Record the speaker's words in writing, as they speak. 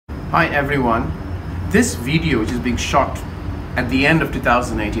Hi everyone. This video, which is being shot at the end of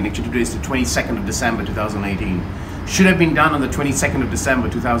 2018, actually today is the 22nd of December 2018, should have been done on the 22nd of December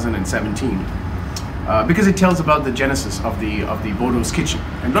 2017 because it tells about the genesis of the Bordo's kitchen.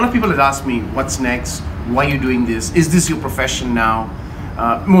 And a lot of people have asked me, what's next? Why are you doing this? Is this your profession now?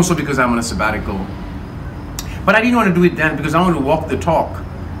 Mostly because I'm on a sabbatical. But I didn't want to do it then because I want to walk the talk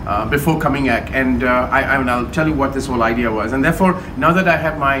before coming back, and I'll tell you what this whole idea was. And therefore, now that I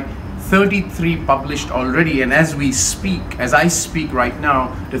have my 33 published already, and as I speak right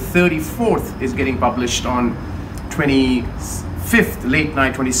now, the 34th is getting published on 25th late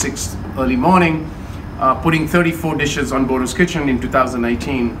night, 26th early morning, putting 34 dishes on Bordo's Kitchen in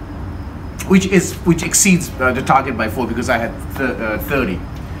 2018, which exceeds the target by 4 because I had 30.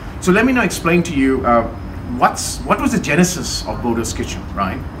 So let me now explain to you what was the genesis of Bordo's Kitchen,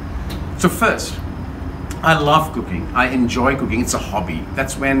 right? So first, I love cooking. I enjoy cooking. It's a hobby.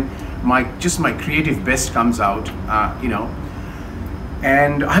 That's when my creative best comes out, you know.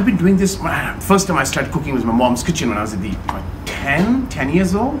 And I've been doing this. First time I started cooking was my mom's kitchen when I was 10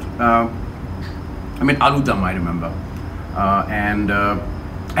 years old. I mean, aloo dum, I remember. And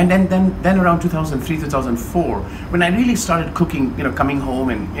then around 2003, 2004, when I really started cooking, you know, coming home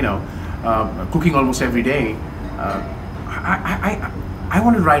and, you know, cooking almost every day, I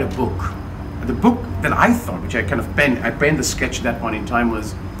wanted to write a book. The book that I thought, which I kind of penned the sketch at that point in time,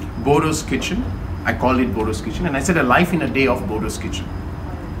 was Bordo's Kitchen. I called it Bordo's Kitchen, and I said a life in a day of Bordo's Kitchen.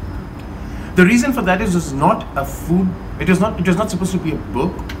 The reason for that is it's not a food. It was not supposed to be a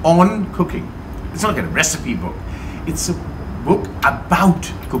book on cooking. It's not like a recipe book. It's a book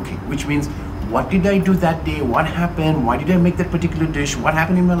about cooking, which means what did I do that day? What happened? Why did I make that particular dish? What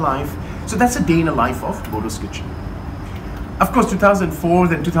happened in my life? So that's a day in the life of Bordo's Kitchen. Of course, 2004,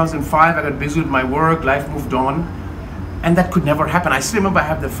 then 2005, I got busy with my work, life moved on, and that could never happen. I still remember I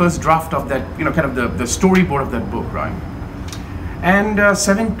have the first draft of that, you know, kind of the storyboard of that book, right? And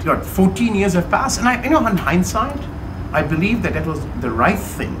 14 years have passed, and you know, in hindsight, I believe that was the right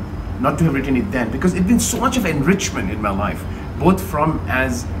thing not to have written it then, because it's been so much of enrichment in my life, both from,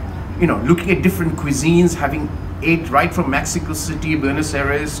 as you know, looking at different cuisines, having ate right from Mexico City, Buenos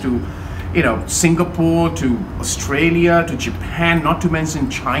Aires, to, you know, Singapore, to Australia, to Japan, not to mention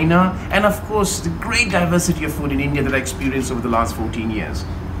China, and of course the great diversity of food in India that I experienced over the last 14 years.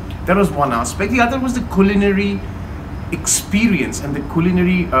 That was one aspect. The other was the culinary experience and the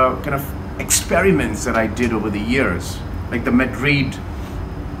culinary kind of experiments that I did over the years, like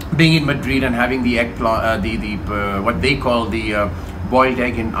being in Madrid and having the eggplant, what they call the boiled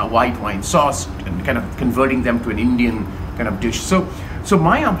egg in white wine sauce, and kind of converting them to an Indian kind of dish. So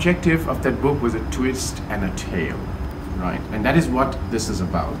my objective of that book was a twist and a tale, right? And that is what this is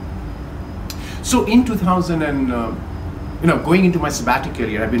about. So in 2000 and, you know, going into my sabbatical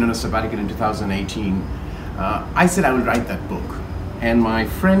year, I've been on a sabbatical in 2018, I said I will write that book. And my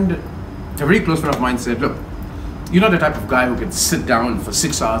friend, a very close friend of mine, said, look, you're not the type of guy who can sit down for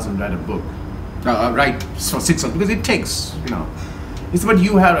 6 hours and write a book. Write for 6 hours, because it takes, you know, it's about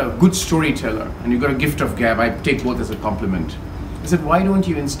you are a good storyteller and you've got a gift of gab. I take both as a compliment. I said, why don't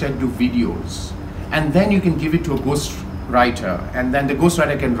you instead do videos? And then you can give it to a ghost writer, and then the ghost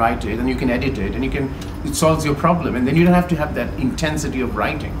writer can write it, and you can edit it, and it solves your problem, and then you don't have to have that intensity of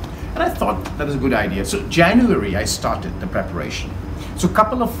writing. And I thought that was a good idea. So January, I started the preparation. So a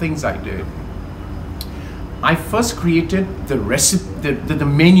couple of things I did. I first created the recipe, the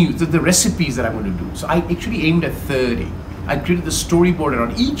menus, the recipes that I'm going to do. So I actually aimed at 30. I created the storyboard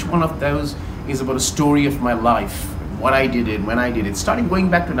around each one of those is about a story of my life, what I did it, when I did it, starting going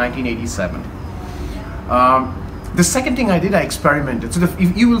back to 1987. The second thing I did, I experimented. So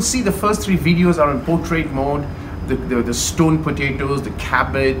you will see the first 3 videos are in portrait mode, the stone potatoes, the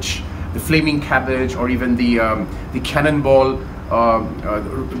cabbage, the flaming cabbage, or even the cannonball,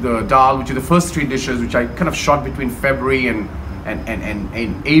 the dal, which are the first 3 dishes, which I kind of shot between February and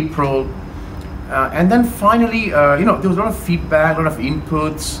April. And then finally, you know, there was a lot of feedback, a lot of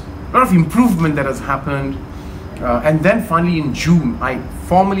inputs, a lot of improvement that has happened. And then finally in June, I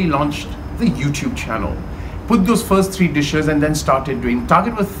formally launched the YouTube channel. Put those first 3 dishes and then started doing.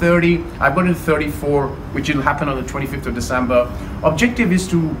 Target was 30, I've got to 34, which will happen on the 25th of December. Objective is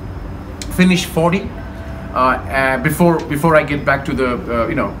to finish 40 before I get back to the,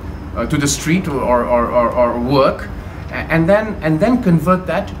 you know, to the street or work, and then convert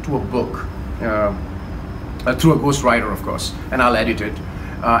that to a book. Through a ghostwriter, of course, and I'll edit it.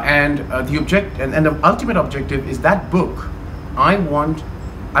 And the ultimate objective is that book. I'm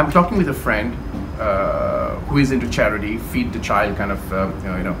talking with a friend who is into charity, Feed the Child, kind of,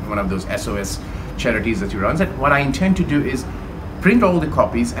 you know, one of those SOS charities that he runs. And what I intend to do is print all the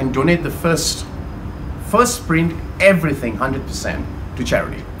copies and donate the first print, everything 100% to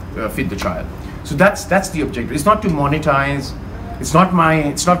charity, Feed the Child. So that's the objective. It's not to monetize. It's not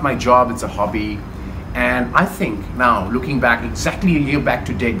my job. It's a hobby. And I think now, looking back exactly a year back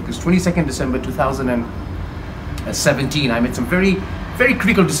to date, because 22nd December 2017, I made some very, very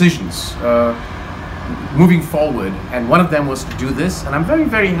critical decisions moving forward. And one of them was to do this. And I'm very,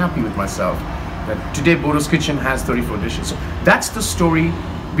 very happy with myself that today Bordo's Kitchen has 34 dishes. So that's the story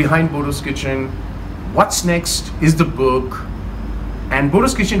behind Bordo's Kitchen. What's next is the book. And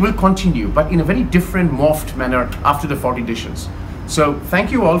Bordo's Kitchen will continue, but in a very different, morphed manner after the 40 dishes. So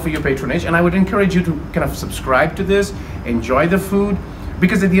thank you all for your patronage, and I would encourage you to kind of subscribe to this, enjoy the food,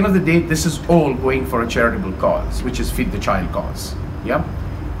 because at the end of the day, this is all going for a charitable cause, which is Feed the Child cause. Yeah?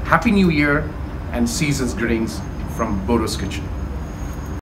 Happy New Year and season's greetings from Bordo's Kitchen.